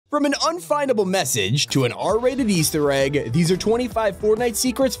From an unfindable message to an R-rated Easter egg, these are 25 Fortnite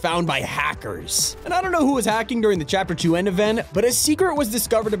secrets found by hackers. And I don't know who was hacking during the Chapter 2 end event, but a secret was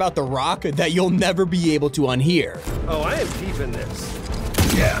discovered about The Rock that you'll never be able to unhear. Oh, I am deep in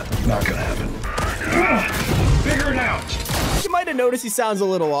this. Yeah, not gonna happen. Figure it out. You might have noticed he sounds a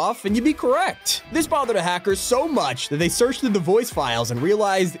little off, and you'd be correct. This bothered a hacker so much that they searched through the voice files and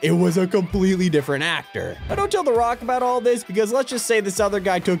realized it was a completely different actor. Now don't tell The Rock about all this, because let's just say this other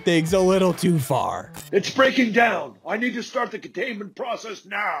guy took things a little too far. It's breaking down. I need to start the containment process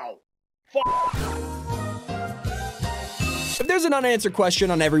now. If there's an unanswered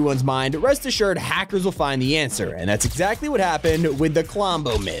question on everyone's mind, rest assured hackers will find the answer, and that's exactly what happened with the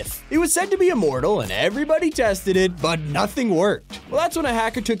Colombo myth. He was said to be immortal, and everybody tested it, but nothing worked. Well, that's when a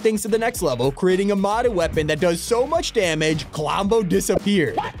hacker took things to the next level, creating a modded weapon that does so much damage, Colombo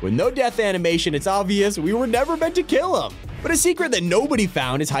disappeared. With no death animation, it's obvious we were never meant to kill him. But a secret that nobody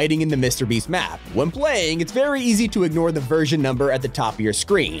found is hiding in the MRBEAST map. When playing, it's very easy to ignore the version number at the top of your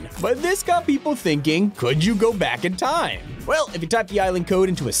screen. But this got people thinking, could you go back in time? Well, if you type the island code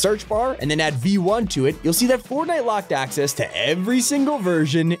into a search bar and then add V1 to it, you'll see that Fortnite locked access to every single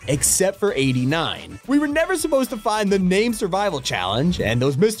version except for 89. We were never supposed to find the Name Survival Challenge, and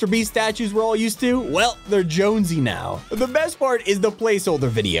those MRBEAST statues we're all used to, well, they're Jonesy now. The best part is the placeholder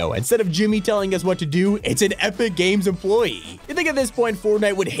video. Instead of Jimmy telling us what to do, it's an Epic Games employee. You think at this point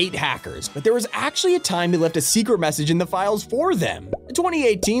Fortnite would hate hackers, but there was actually a time they left a secret message in the files for them. In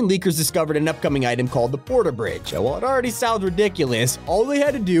 2018, leakers discovered an upcoming item called the Porter Bridge. While it already sounds ridiculous, all they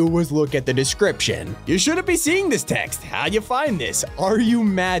had to do was look at the description. You shouldn't be seeing this text. How'd you find this? Are you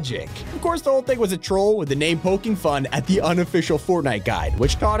magic? Of course, the whole thing was a troll with the name poking fun at the unofficial Fortnite guide,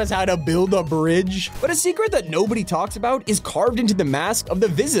 which taught us how to build a bridge. But a secret that nobody talks about is carved into the mask of the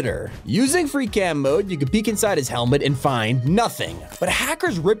Visitor. Using free cam mode, you can peek inside his helmet and find nothing. But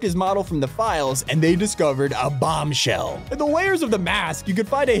hackers ripped his model from the files and they discovered a bombshell. In the layers of the mask, you could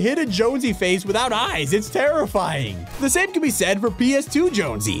find a hidden Jonesy face without eyes. It's terrifying. The same can be said for PS2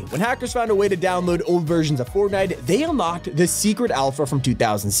 Jonesy. When hackers found a way to download old versions of Fortnite, they unlocked the secret alpha from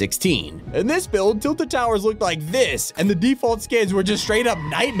 2016. In this build, Tilted Towers looked like this, and the default skins were just straight up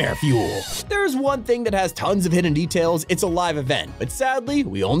nightmare fuel. There's one thing that has tons of hidden details, it's a live event, but sadly,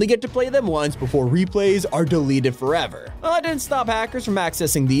 we only get to play them once before replays are deleted forever. Well, that didn't stop hackers from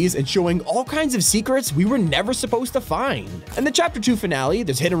accessing these and showing all kinds of secrets we were never supposed to find. In the Chapter 2 finale,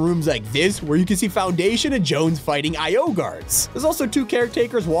 there's hidden rooms like this where you can see Foundation and Jones fighting IO guards. There's also 2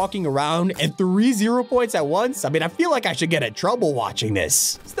 caretakers walking around and 3 0 points at once. I mean, I feel like I should get in trouble watching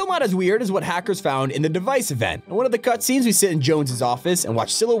this. Still not as weird as what hackers found in the device event. In one of the cutscenes, we sit in Jones's office and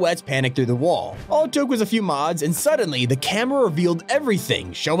watch silhouettes panic through the wall. All it took was a few mods, and suddenly the camera revealed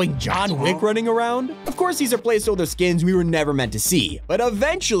everything, showing John Wick running around. Of course, these are placeholder skins we were never meant to see, but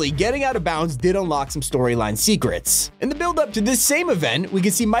eventually getting out of bounds did unlock some storyline secrets. In the build up to this same event, we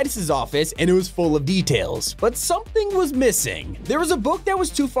could see Midas's office and it was full of details, but something was missing. There was a book that was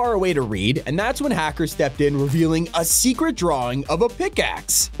too far away to read, and that's when hackers stepped in, revealing a secret drawing of a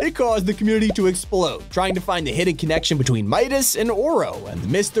pickaxe. It caused the community to explode, trying to find the hidden connection between Midas and Oro, and the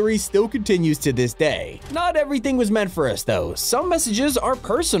mystery still continues to this day. Not everything was meant for us though. Some messages are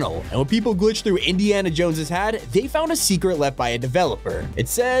personal, and when people glitched through Indiana Jones's hat, they found a secret left by a developer. It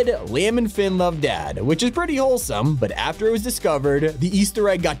said, "Liam and Finn love dad," which is pretty wholesome, but after it was discovered, the Easter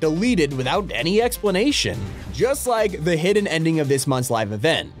egg got deleted without any explanation. Just like the hidden ending of this month's live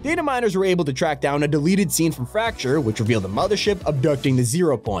event. Data miners were able to track down a deleted scene from Fracture, which revealed the mothership abducting the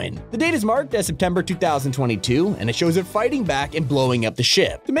 0 Point. The date is marked as September 2022, and it shows it fighting back and blowing up the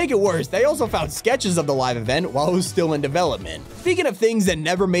ship. To make it worse, they also found sketches of the live event while it was still in development. Speaking of things that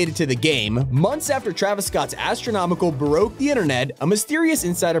never made it to the game, months after Travis Scott's Astronomical broke the internet, a mysterious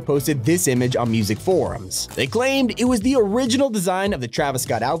insider posted this image on music forums. They claimed it was the original design of the Travis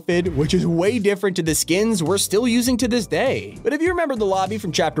Scott outfit, which is way different to the skins we're still using to this day. But if you remember the lobby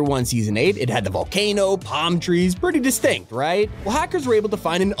from Chapter 1 Season 8, it had the volcano, palm trees, pretty distinct, right? Well, hackers were able to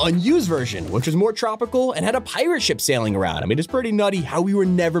find an unused version, which was more tropical and had a pirate ship sailing around. I mean, it's pretty nutty how we were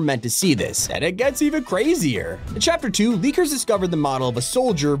never meant to see this, and it gets even crazier. In Chapter 2, leakers discovered the model of a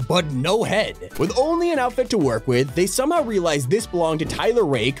soldier, but no head. With only an outfit to work with, they somehow realized this belonged to Tyler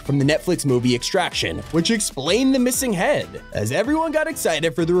Rake from the Netflix movie Extraction, which explained the missing head. As everyone got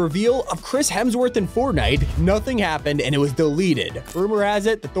excited for the reveal of Chris Hemsworth in Fortnite, Nothing happened and it was deleted. Rumor has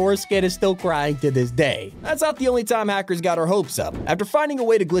it, the Thor skin is still crying to this day. That's not the only time hackers got our hopes up. After finding a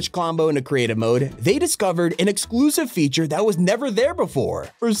way to glitch Klombo into creative mode, they discovered an exclusive feature that was never there before.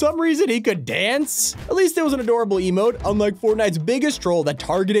 For some reason, he could dance? At least it was an adorable emote, unlike Fortnite's biggest troll that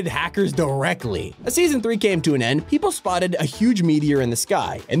targeted hackers directly. As Season 3 came to an end, people spotted a huge meteor in the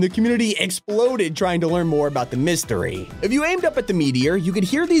sky, and the community exploded trying to learn more about the mystery. If you aimed up at the meteor, you could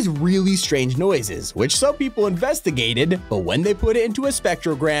hear these really strange noises, which some people investigated, but when they put it into a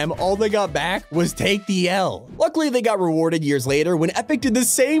spectrogram, all they got back was take the L. Luckily, they got rewarded years later when Epic did the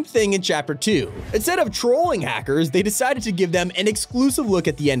same thing in Chapter 2. Instead of trolling hackers, they decided to give them an exclusive look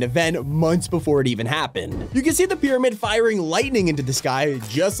at the end event months before it even happened. You can see the pyramid firing lightning into the sky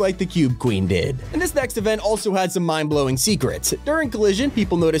just like the Cube Queen did. And this next event also had some mind-blowing secrets. During collision,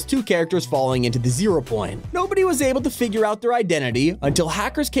 people noticed two characters falling into the 0 point. Nobody was able to figure out their identity until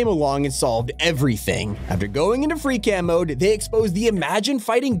hackers came along and solved everything. After going into free cam mode, they exposed the Imagine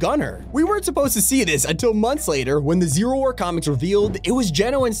fighting Gunner. We weren't supposed to see this until months later when the Zero War comics revealed it was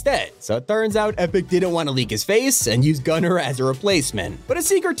Geno instead. So it turns out Epic didn't want to leak his face and use Gunner as a replacement. But a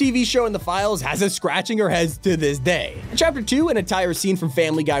secret TV show in the files has us scratching our heads to this day. In Chapter 2, an entire scene from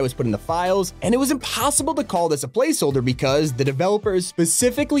Family Guy was put in the files, and it was impossible to call this a placeholder because the developers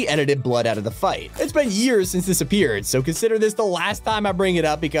specifically edited blood out of the fight. It's been years since this appeared, so consider this the last time I bring it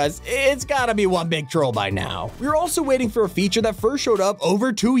up because it's gotta be one big troll by now. We were also waiting for a feature that first showed up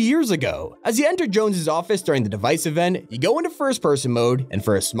over 2 years ago. As you enter Jones's office during the device event, you go into first-person mode, and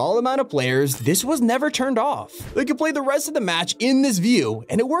for a small amount of players, this was never turned off. They could play the rest of the match in this view,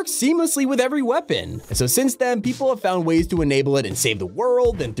 and it works seamlessly with every weapon. And so since then, people have found ways to enable it and save the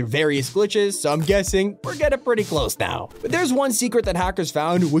world and through various glitches, so I'm guessing we're getting pretty close now. But there's one secret that hackers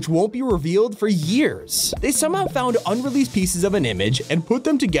found which won't be revealed for years. They somehow found unreleased pieces of an image and put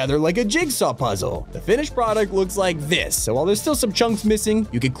them together like a jigsaw puzzle. The finished product looks like this, so while there's still some chunks missing,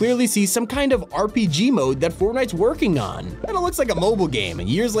 you can clearly see some kind of RPG mode that Fortnite's working on. And it looks like a mobile game, and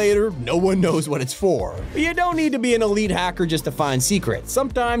years later, no one knows what it's for. But you don't need to be an elite hacker just to find secrets.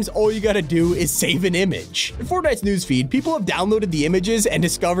 Sometimes all you gotta do is save an image. In Fortnite's newsfeed, people have downloaded the images and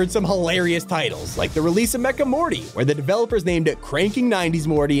discovered some hilarious titles, like the release of Mecha Morty, where the developers named it Cranking 90s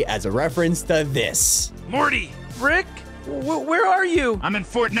Morty as a reference to this. Morty! Rick? Where are you? I'm in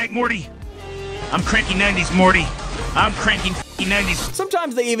Fortnite, Morty. I'm cranking 90s, Morty. I'm cranking 90s.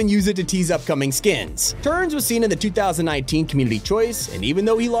 Sometimes they even use it to tease upcoming skins. Turns was seen in the 2019 Community Choice, and even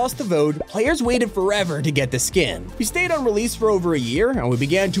though he lost the vote, players waited forever to get the skin. He stayed unreleased for over a year, and we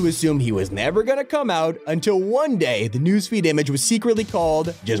began to assume he was never gonna come out until one day the newsfeed image was secretly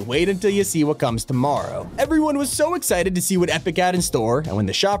called, "Just wait until you see what comes tomorrow." Everyone was so excited to see what Epic had in store, and when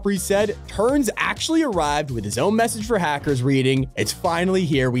the shop reset, Turns actually arrived with his own message for hackers reading, "It's finally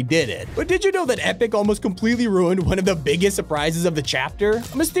here, we did it." But did you know that Epic almost completely ruined one of the biggest surprises of the chapter?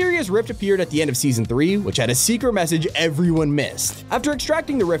 A mysterious rift appeared at the end of Season 3, which had a secret message everyone missed. After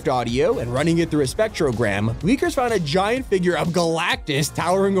extracting the rift audio and running it through a spectrogram, leakers found a giant figure of Galactus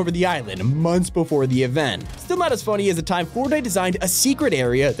towering over the island months before the event. Still not as funny as the time Fortnite designed a secret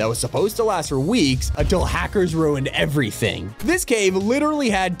area that was supposed to last for weeks until hackers ruined everything. This cave literally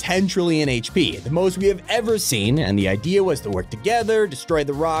had 10 trillion HP, the most we have ever seen, and the idea was to work together, destroy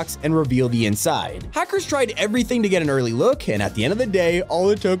the rocks, and reveal the inside. Hackers tried everything to get an early look, and at the end of the day, all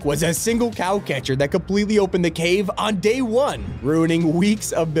it took was a single cow catcher that completely opened the cave on day 1, ruining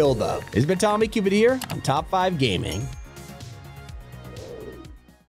weeks of buildup. It's been Tommy, keep it here on Top 5 Gaming.